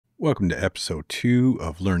Welcome to episode 2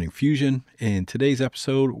 of Learning Fusion. In today's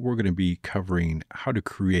episode, we're going to be covering how to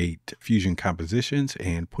create fusion compositions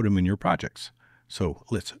and put them in your projects. So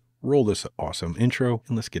let's roll this awesome intro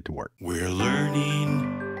and let's get to work. We're learning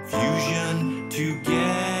fusion together.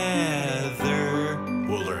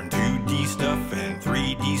 We'll learn 2D stuff and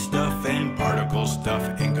 3D stuff and particle stuff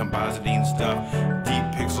and compositing stuff, deep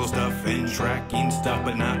pixel stuff and tracking stuff,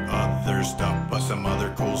 but not other stuff, but some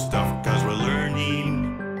other cool stuff, because we're learning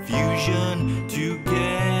fusion together.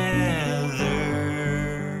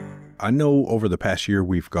 I know over the past year,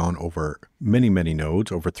 we've gone over many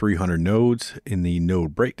nodes, over 300 nodes in the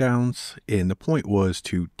node breakdowns. And the point was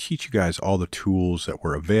to teach you guys all the tools that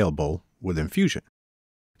were available within Fusion.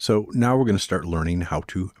 So now we're going to start learning how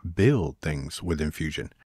to build things within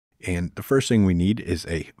Fusion. And the first thing we need is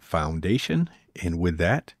a foundation. And with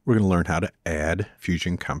that, we're going to learn how to add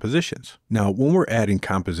fusion compositions. Now, when we're adding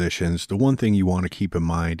compositions, the one thing you want to keep in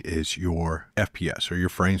mind is your FPS, or your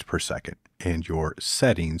frames per second, and your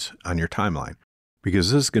settings on your timeline,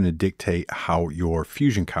 because this is going to dictate how your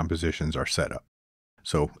fusion compositions are set up.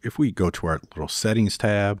 So if we go to our little settings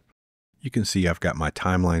tab, you can see I've got my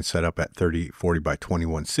timeline set up at 3040 by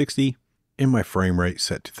 2160 and my frame rate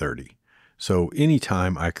set to 30. So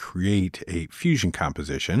anytime I create a fusion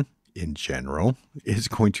composition, in general, is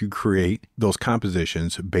going to create those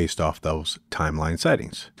compositions based off those timeline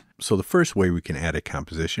settings. So the first way we can add a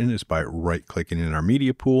composition is by right-clicking in our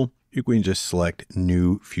media pool. You can just select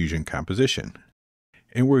New Fusion Composition.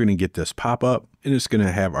 And we're going to get this pop-up, and it's going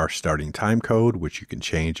to have our starting time code, which you can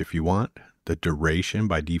change if you want. The duration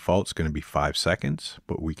by default is going to be 5 seconds,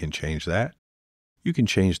 but we can change that. You can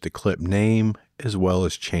change the clip name as well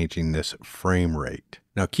as changing this frame rate.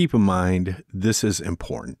 Now keep in mind, this is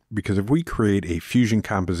important because if we create a fusion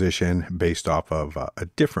composition based off of a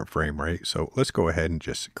different frame rate, so let's go ahead and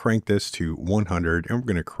just crank this to 100 and we're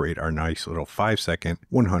going to create our nice little 5-second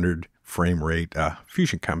 100 frame rate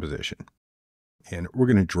fusion composition. And we're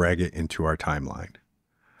going to drag it into our timeline.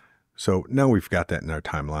 So now we've got that in our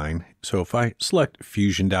timeline. So if I select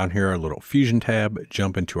Fusion down here, our little Fusion tab,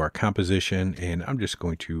 jump into our composition, and I'm just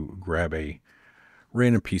going to grab a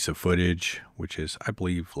random piece of footage, which is, I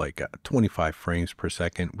believe, like 25 frames per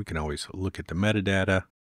second. We can always look at the metadata,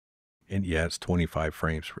 and yeah, it's 25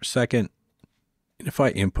 frames per second. And if I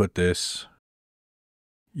input this,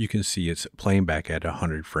 you can see it's playing back at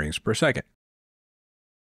 100 frames per second.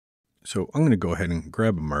 So I'm going to go ahead and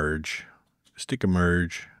grab a merge, stick a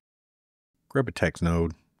merge, grab a text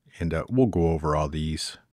node, and we'll go over all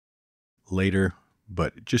these later,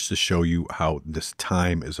 but just to show you how this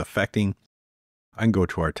time is affecting, I can go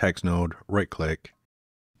to our text node, right click,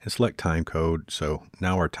 and select time code. So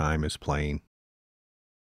now our time is playing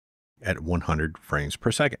at 100 frames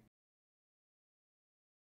per second.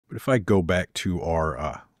 But if I go back to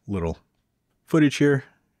our little footage here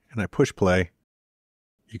and I push play,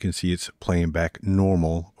 you can see it's playing back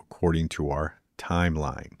normal according to our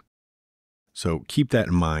timeline. So keep that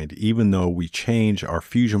in mind. Even though we change our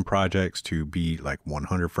Fusion projects to be like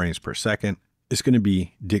 100 frames per second, it's going to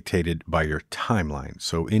be dictated by your timeline.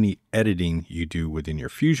 So any editing you do within your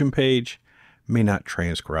Fusion page may not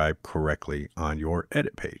transcribe correctly on your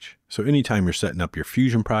edit page. So anytime you're setting up your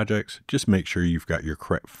Fusion projects, just make sure you've got your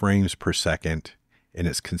correct frames per second and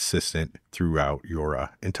it's consistent throughout your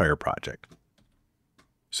entire project.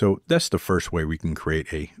 So that's the first way we can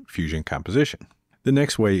create a Fusion composition. The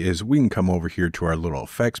next way is we can come over here to our little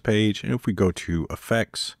effects page. And if we go to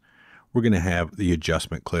effects, we're going to have the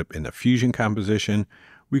adjustment clip in the fusion composition.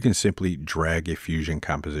 We can simply drag a fusion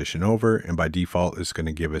composition over, and by default, it's going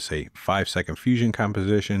to give us a 5-second fusion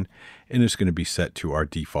composition, and it's going to be set to our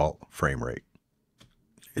default frame rate.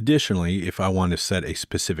 Additionally, if I want to set a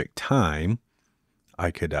specific time,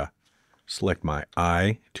 I could select my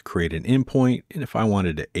I to create an endpoint. And if I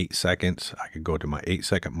wanted it 8 seconds, I could go to my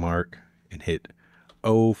 8-second mark and hit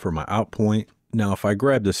O for my out point. Now, if I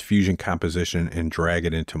grab this fusion composition and drag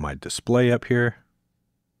it into my display up here,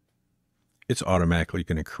 it's automatically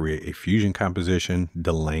going to create a fusion composition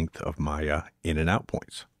the length of my in and out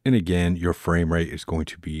points. And again, your frame rate is going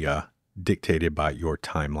to be dictated by your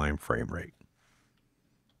timeline frame rate.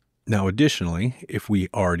 Now, additionally, if we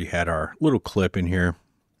already had our little clip in here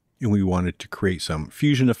and we wanted to create some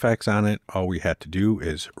fusion effects on it, all we had to do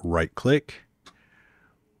is right click.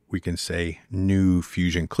 We can say New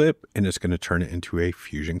Fusion Clip, and it's going to turn it into a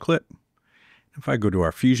Fusion clip. If I go to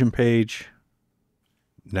our Fusion page,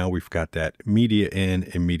 now we've got that media in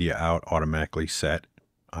and media out automatically set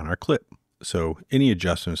on our clip. So any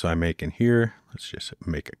adjustments I make in here, let's just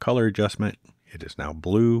make a color adjustment. It is now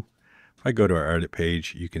blue. If I go to our edit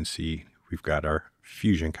page, you can see we've got our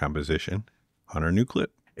Fusion composition on our new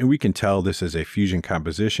clip. And we can tell this is a fusion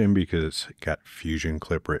composition because it's got fusion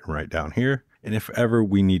clip written right down here. And if ever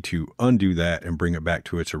we need to undo that and bring it back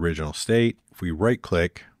to its original state, if we right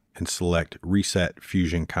click and select reset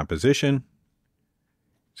fusion composition,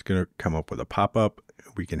 it's going to come up with a pop-up.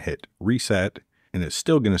 We can hit reset and it's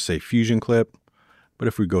still going to say fusion clip. But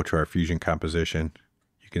if we go to our fusion composition,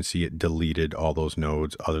 you can see it deleted all those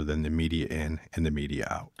nodes other than the media in and the media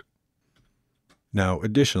out. Now,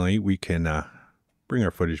 additionally, we can bring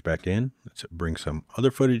our footage back in. Let's bring some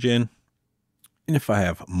other footage in. And if I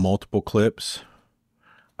have multiple clips,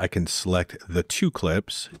 I can select the 2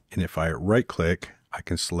 clips. And if I right click, I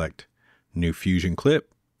can select new fusion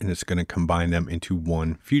clip, and it's going to combine them into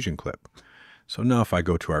one fusion clip. So now if I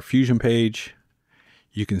go to our fusion page,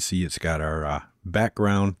 you can see it's got our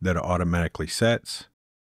background that it automatically sets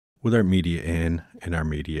with our media in and our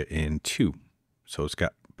media in too. So it's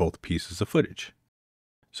got both pieces of footage.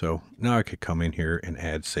 So now I could come in here and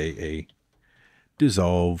add, say, a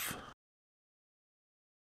dissolve.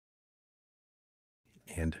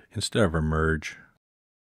 And instead of a merge,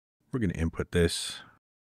 we're going to input this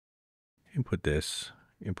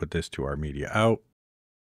to our media out.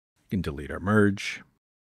 We can delete our merge.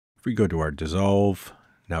 If we go to our dissolve,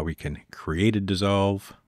 now we can create a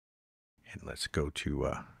dissolve. And let's go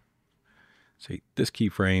to, say, this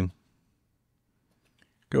keyframe.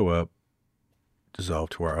 Go up, dissolve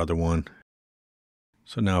to our other one.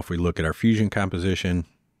 So now if we look at our fusion composition,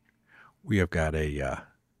 we have got a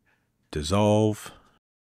dissolve.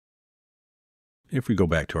 If we go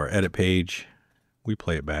back to our edit page, we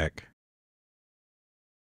play it back,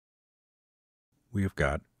 we have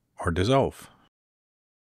got our dissolve.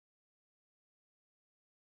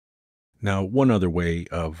 Now, one other way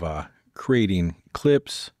of creating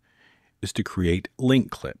clips is to create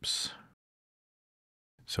link clips.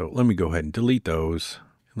 So let me go ahead and delete those.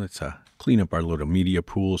 Let's clean up our little media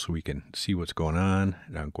pool so we can see what's going on.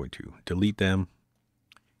 And I'm going to delete them.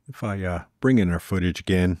 If I bring in our footage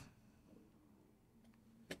again,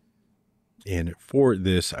 and for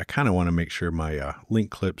this, I kind of want to make sure my link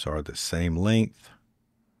clips are the same length.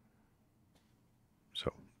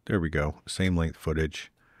 So there we go, same length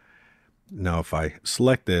footage. Now if I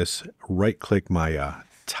select this, right click my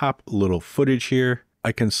top little footage here,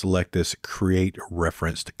 I can select this create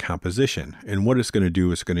referenced composition. And what it's going to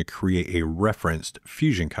do is going to create a referenced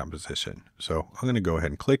fusion composition. So I'm going to go ahead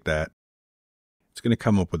and click that. It's going to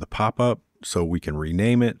come up with a pop-up so we can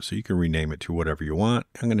rename it. So you can rename it to whatever you want.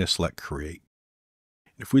 I'm going to select create.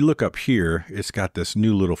 If we look up here, it's got this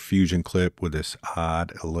new little fusion clip with this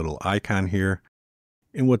odd little icon here.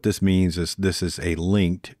 And what this means is this is a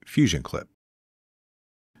linked fusion clip.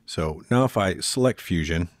 So now if I select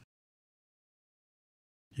fusion,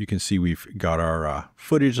 you can see we've got our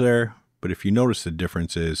footage there. But if you notice, the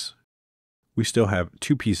difference is we still have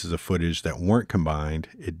 2 pieces of footage that weren't combined.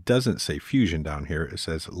 It doesn't say fusion down here. It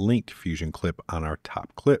says linked fusion clip on our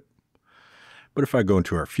top clip. But if I go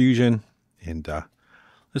into our fusion and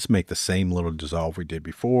let's make the same little dissolve we did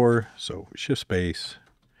before. So shift space,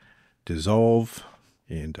 dissolve,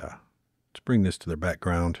 and let's bring this to the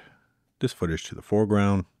background, this footage to the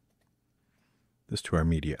foreground, this to our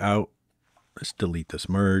media out. Let's delete this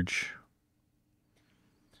merge.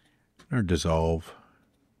 Our dissolve,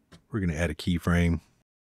 we're going to add a keyframe.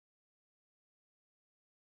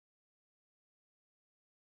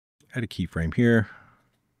 Add a keyframe here.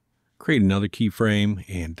 Create another keyframe,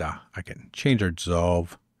 and I can change our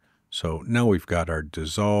dissolve. So now we've got our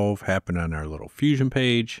dissolve happen on our little fusion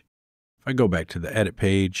page. If I go back to the edit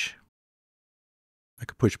page, I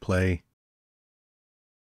can push play.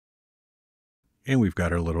 And we've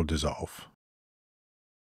got our little dissolve.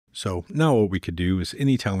 So now what we could do is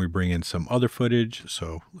anytime we bring in some other footage,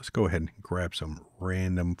 so let's go ahead and grab some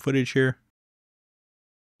random footage here.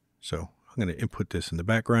 So I'm going to input this in the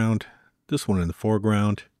background, this one in the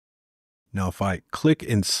foreground. Now if I click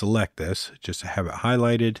and select this, just to have it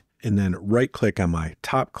highlighted, and then right click on my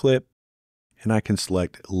top clip, and I can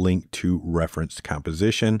select link to referenced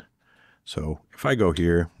composition. So if I go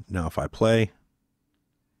here, now if I play,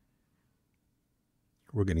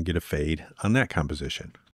 we're going to get a fade on that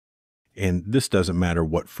composition. And this doesn't matter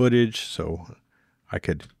what footage, so I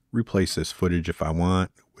could replace this footage if I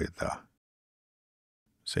want with,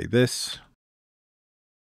 say this.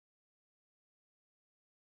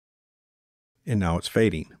 And now it's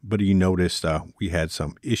fading. But you noticed we had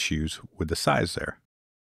some issues with the size there.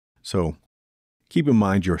 So keep in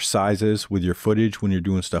mind your sizes with your footage when you're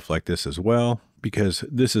doing stuff like this as well, because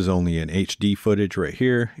this is only an HD footage right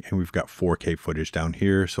here, and we've got 4K footage down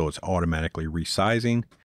here, so it's automatically resizing.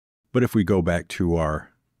 But if we go back to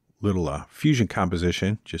our little fusion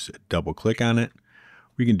composition, just double click on it,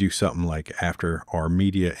 We can do something like after our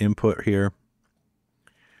media input here,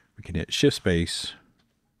 we can hit Shift Space,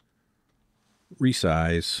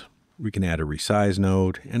 Resize. We can add a resize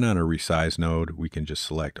node, and on a resize node, we can just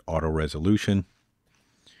select auto resolution,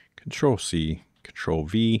 Control C, Control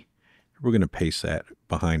V. We're going to paste that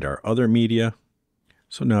behind our other media.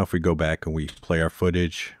 So now if we go back and we play our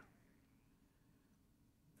footage,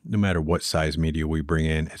 no matter what size media we bring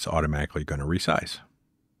in, it's automatically going to resize.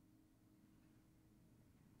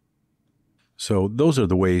 So those are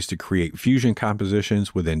the ways to create fusion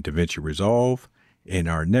compositions within DaVinci Resolve. In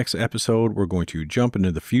our next episode, we're going to jump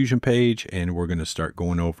into the Fusion page and we're going to start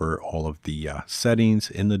going over all of the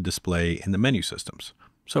settings in the display and the menu systems.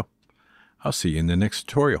 So I'll see you in the next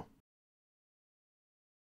tutorial.